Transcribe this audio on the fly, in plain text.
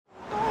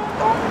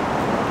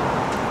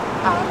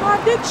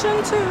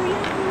addiction to you.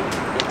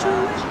 Get you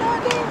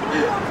stuck in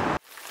you.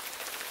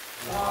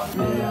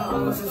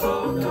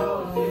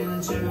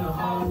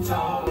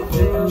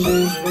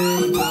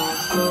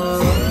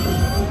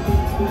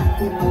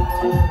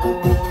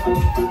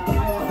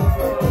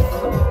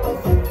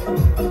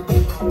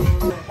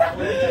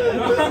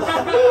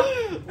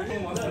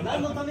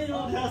 何のため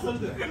のリハーサ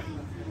ルだよ。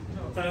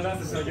ただダ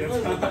ンスしなきゃいけな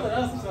い。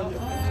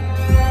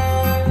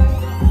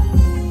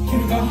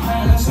君が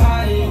話し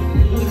たい。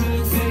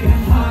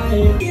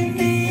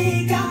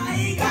君が考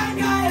えら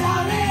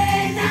れ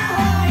ない。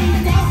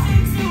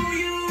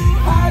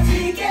弾け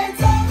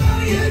飛ぶ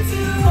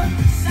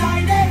YouTube。シ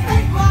でフ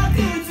ァク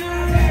ト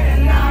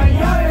でない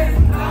より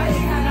愛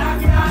がな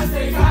くなっ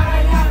てから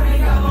やめ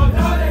が戻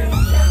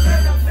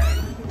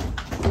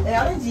る。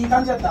アレンジいい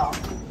感じだった。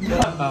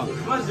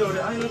マジで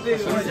俺、あいの手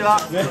こんにちは。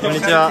こん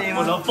にちは。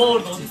ラポー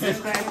ルの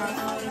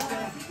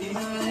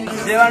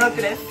J1rock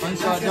です。こんに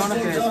ちは。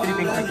J1rock です。フィリ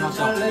ピンから来まし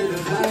た。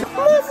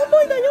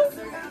MarsBoy だよ。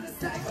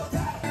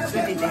スウ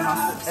ェティって言い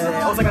ます。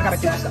大阪から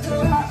来ました。ス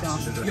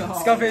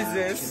カフェイス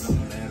です。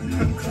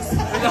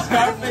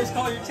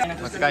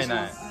間違い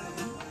ない。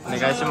お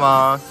願いし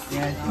ます。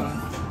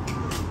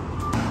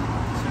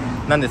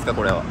何ですか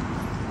これは？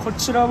こ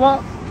ちら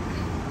は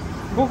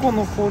午後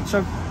の紅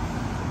茶フ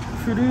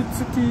ルー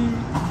ツティー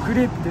グ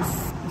レープで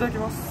す。いただき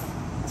ます。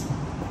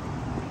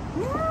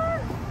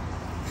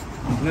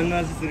何の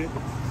味する？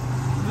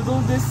ぶど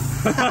うで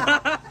す。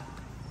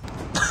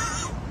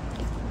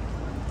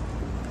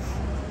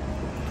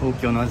東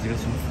京の味が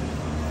します。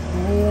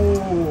おお、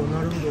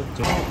なるほど。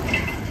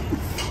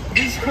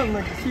ビジョンな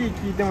んかキー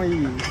聞いても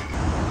いい？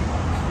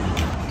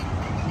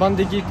バン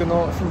デキーク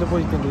のフィンドボ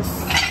ーイ君で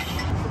す。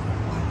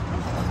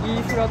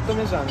E フラット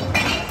メジャーね。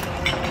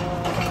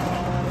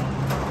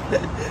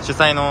主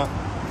催の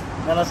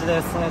奈良市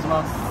です。お願いし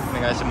ます。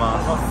お願いし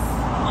ます。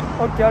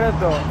オッケー、ありが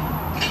とう。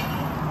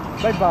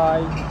バイバ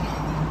イ。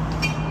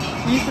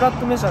E フラッ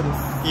トメジャーで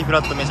す。 E フ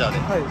ラットメジャーで。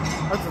はい、あり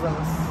がとうござい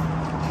ます。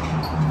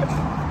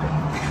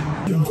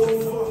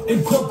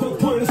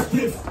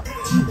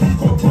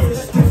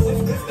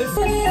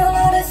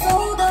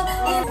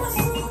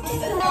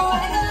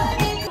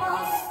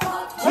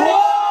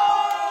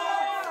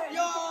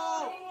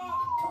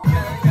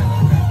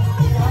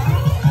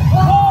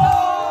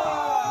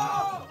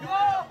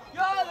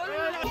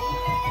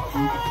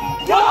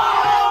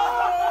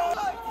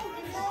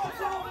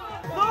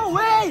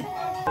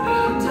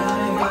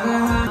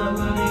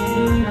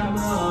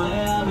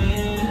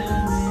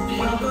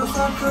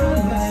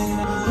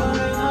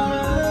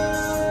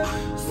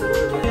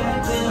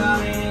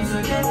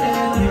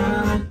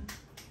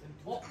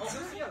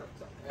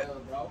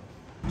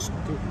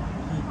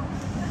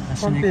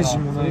3ページ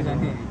もないな。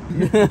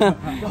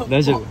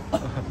大丈夫？い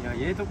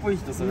や、エイトっぽい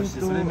人探して、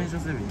それめっちゃ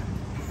すればい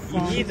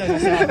い。いいとこ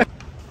さ。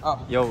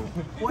よ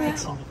こ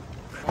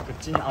っ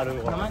ちにあ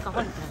るわ。名前書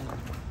かれて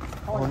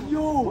ない。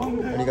よあ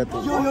りがと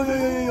う。よ。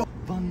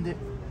バンデ。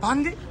バ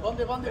ンデ？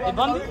バンデ。え、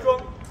バンデ？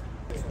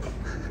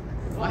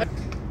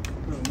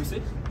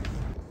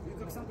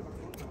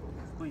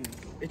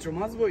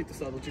マズボーイと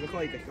さ、どっちが可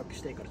愛いか比較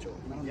したいから、い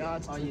や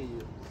ー、ちょっと。あり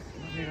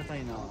がた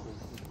いな。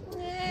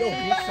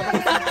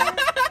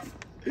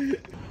こ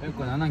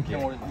れ何なんけ？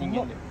俺人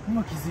間で。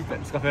今気づいた。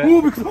スカフェ。お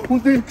お、びっくりした。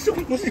本当にびっくりした。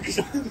マジでびっくりし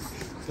た。ス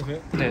カフ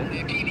ェ。で。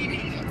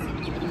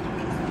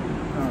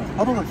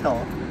パトカー来たわ。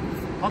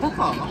パト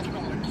カー？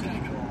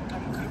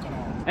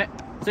え、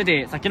それ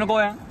でさっきの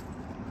公園？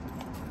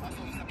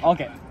オッ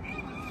ケ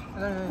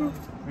ー。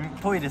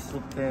トイレしと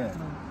って。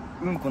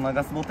うんこ流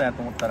すボタンや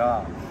と思った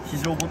ら非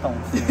常ボタンを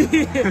押して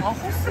る。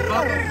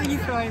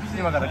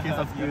今から警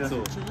察来るやつ。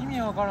意味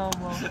わからんわ。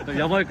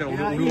やばいから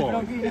俺は。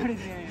行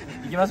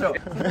きましょう。警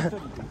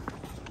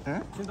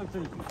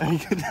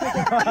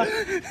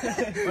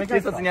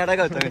察に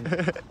抗うために。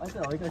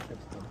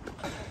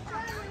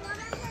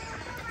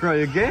Bro,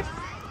 you gay?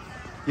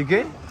 You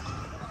gay?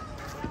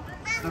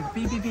 なんか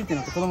ピーピーピーって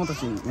なって子供た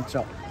ちにめっち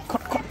ゃこ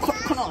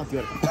なって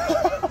言われ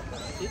た。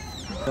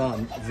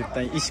絶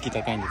対意識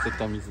高いんで絶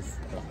対水っ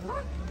す。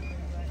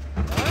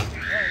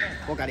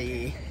ポカ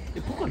リー。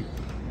ポカリ？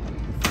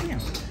俺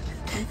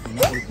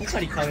ポカ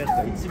リ買うやつ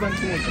が一番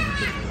キモいと思っ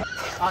てる。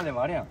あ、で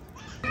もあれやん。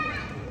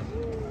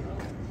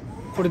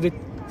これで来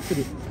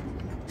る。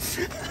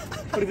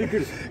これで来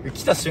る。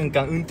来た瞬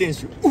間運転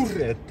手う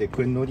れって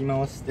これ乗り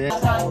回して。こ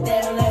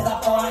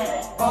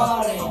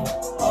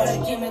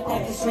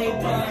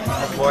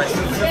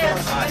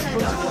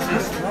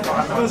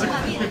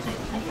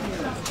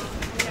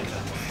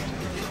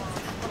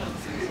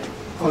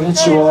んに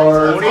ち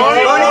は。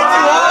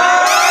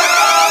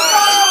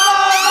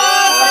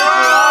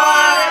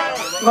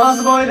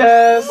MarsBoy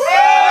です。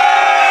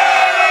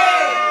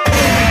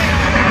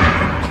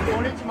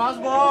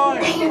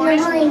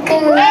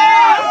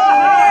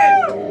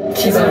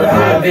刻む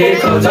ハービー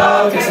コード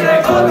消せな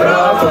い心コ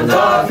ード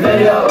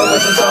メディアを落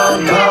とすそ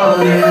の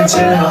認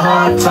知の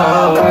ハート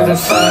隠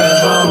さない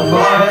ボン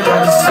ボイ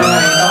隠さな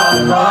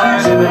いノンボ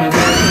イ自分にでき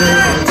る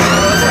こと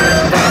それ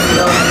を出す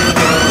ように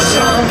シ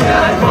ョンカ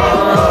イモ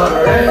ー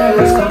ルレ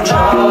イルスコント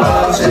ロ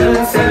ール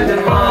人生で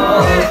も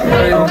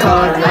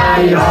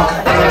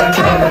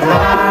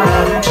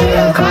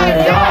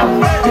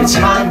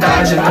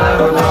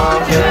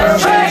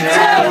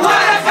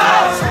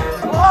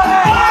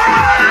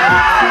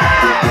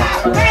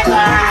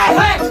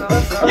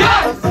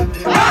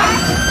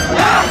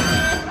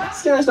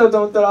たと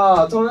思った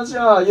ら、友達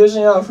や友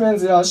人やフレン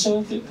ズや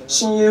親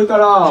友か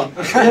ら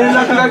連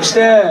絡が来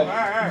て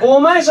「お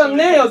前じゃ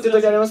ねえよ」って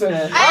時ありますよ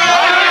ね。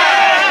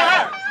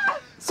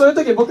そういう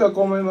時僕は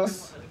こう思いま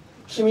す。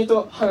君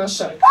と話し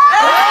たい。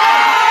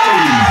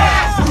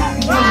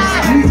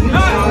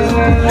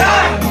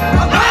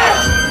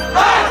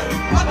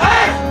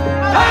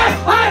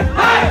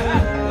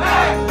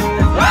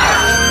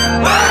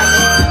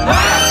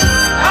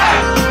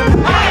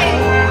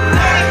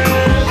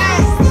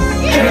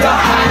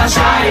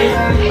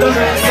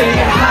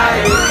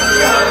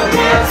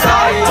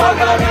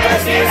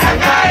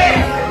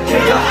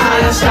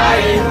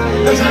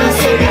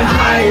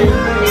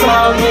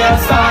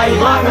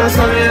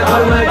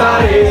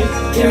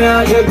君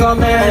は言うご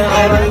めん、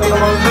謝ること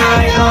も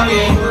ないの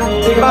に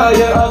Think about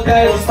you all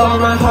day, stole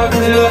my heart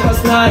cause you has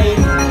night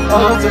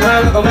思ってな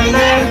いのごめん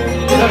ね、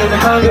一人で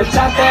感じち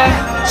ゃって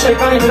しっ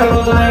かり見た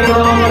ことないけど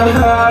But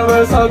her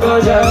we're so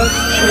gorgeous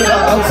君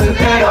が落ち着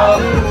けよ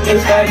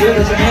It's that you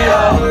that you need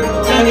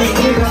Tell me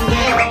you can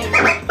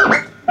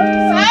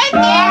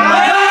Hey!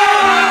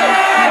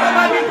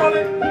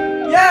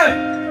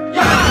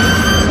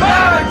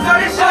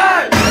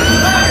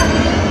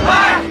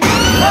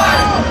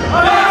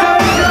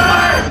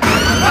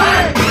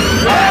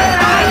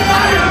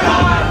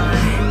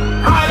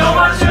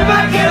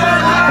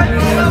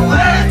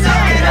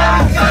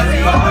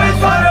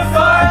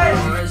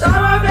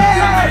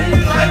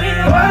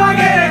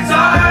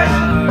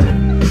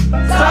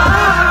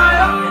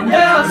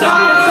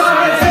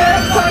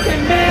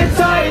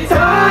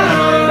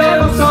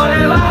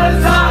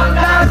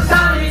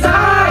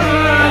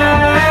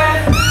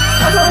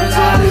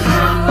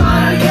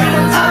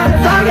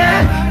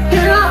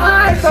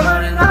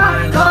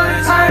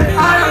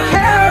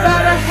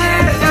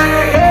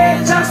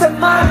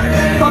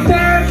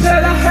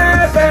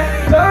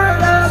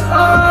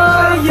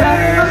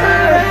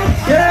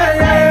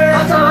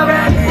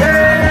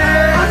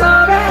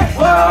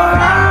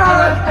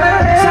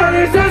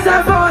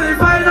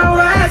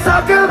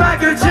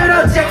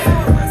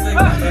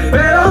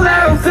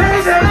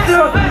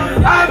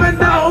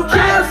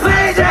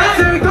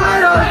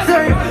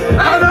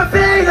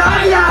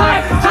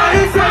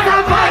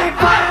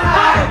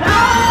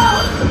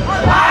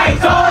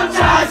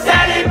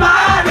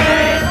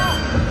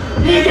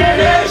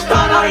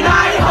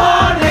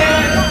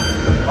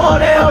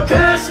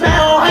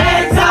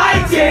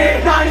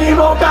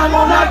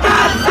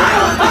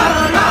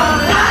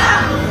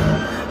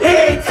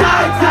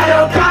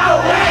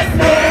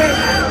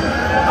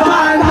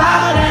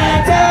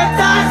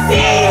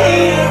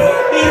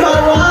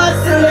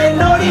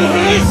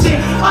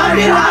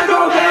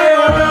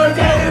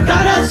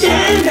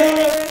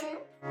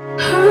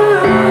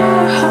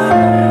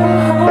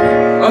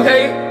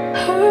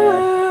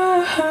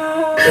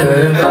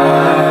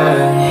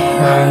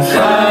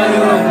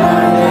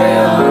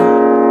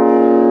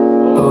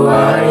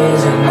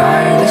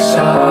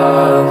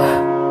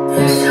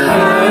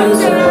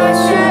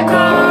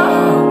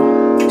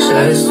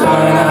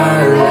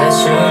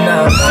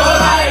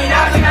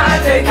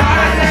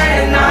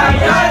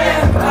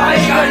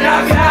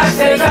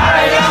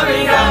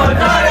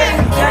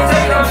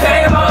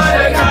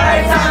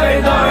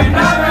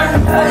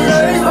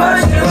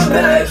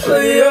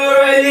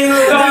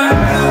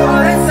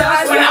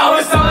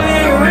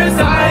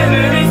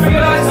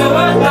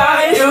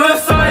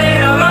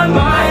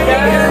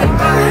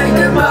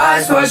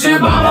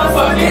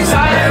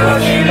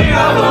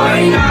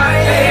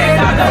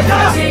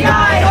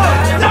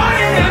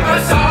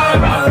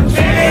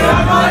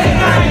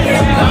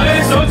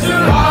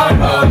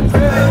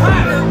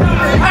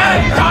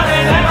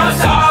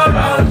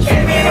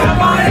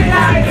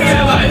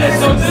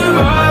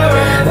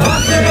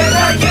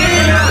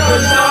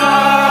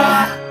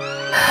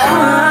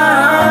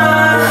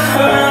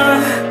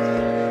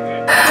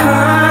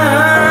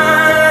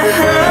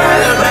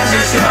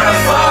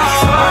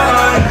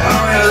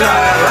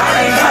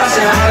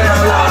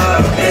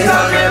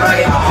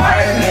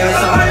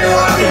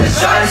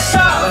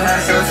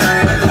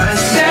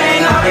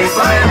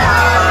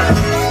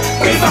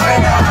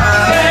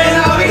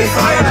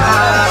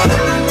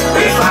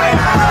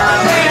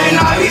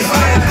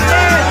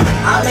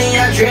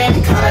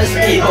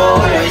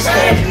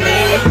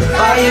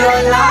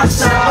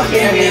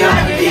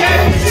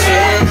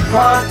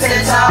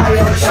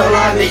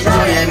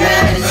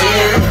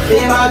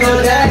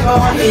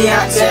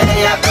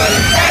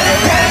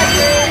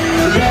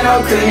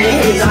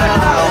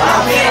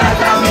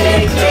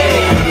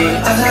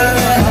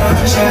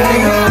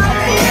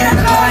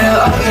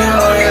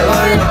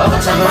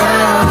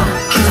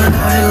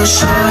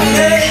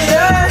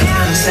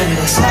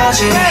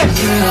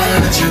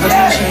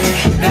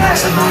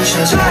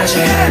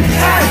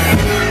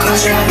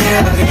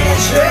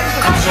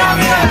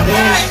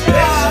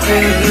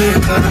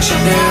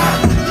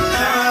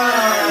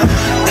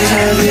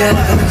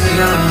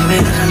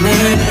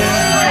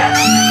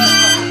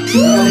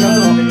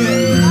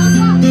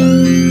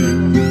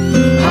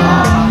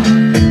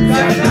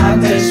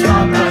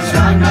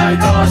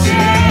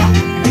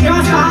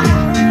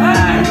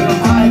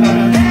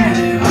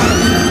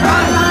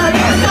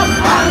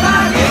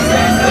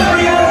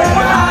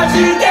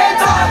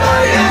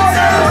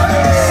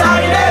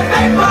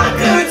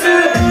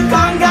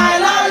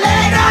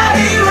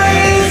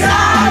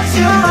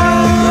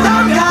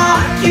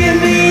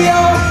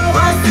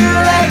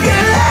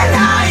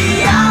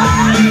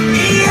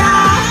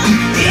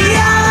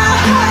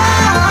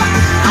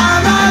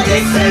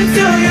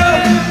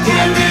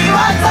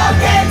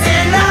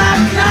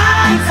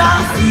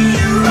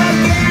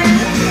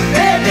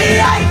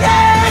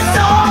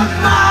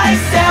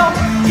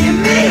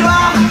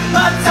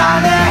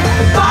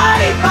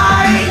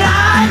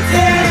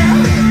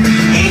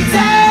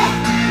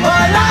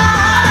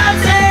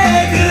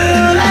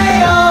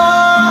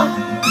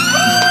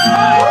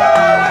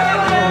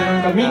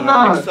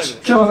 まあ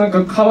今日なん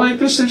か可愛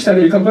くしてきた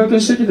りかっこよく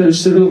してきたり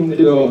してるんだ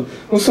けど、も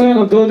うそういう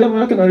のどうでも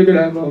よくなるぐ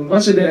らいもうマ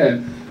ジで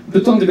ぶ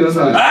っ飛んでくだ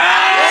さい。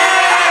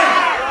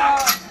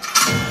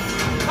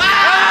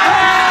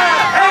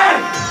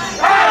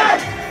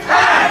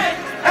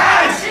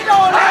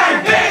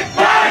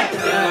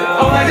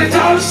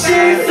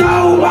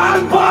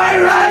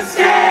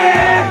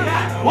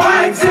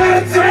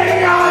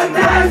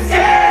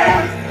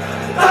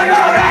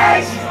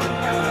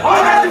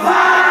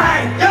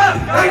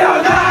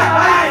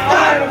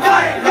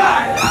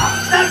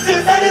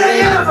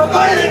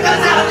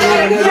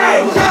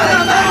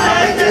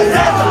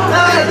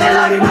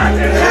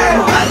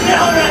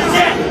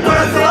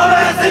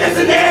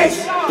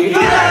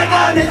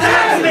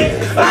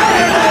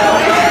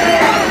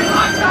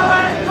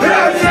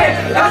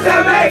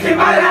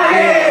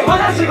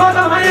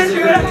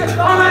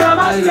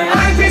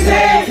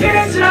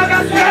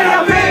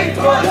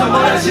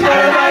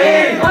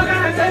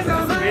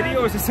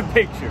Video is just a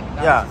picture?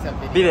 Yeah,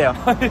 video.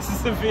 This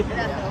is a video.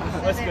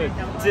 That's good.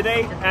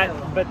 Today at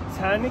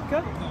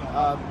Botanica?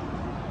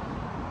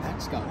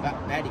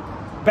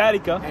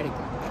 Batica.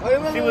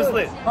 She was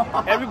lit.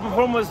 Every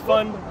performance was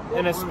fun,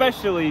 and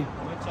especially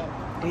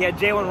we had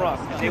J1rock.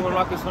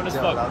 J1rock was fun as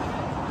fuck.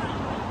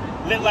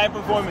 Lit live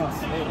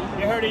performance.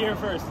 You heard it here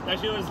first. That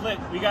shit was lit.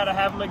 We gotta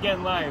have him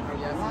again live.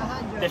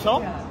 でし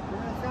ょ？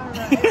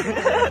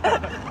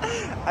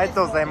ありが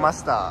とうございま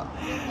した。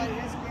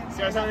お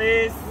疲れ様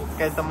です。お疲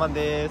れ様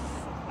です。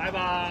バイバ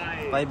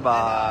イ。バイ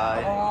バ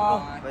イ。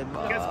バイ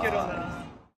バイ。気をつけろな。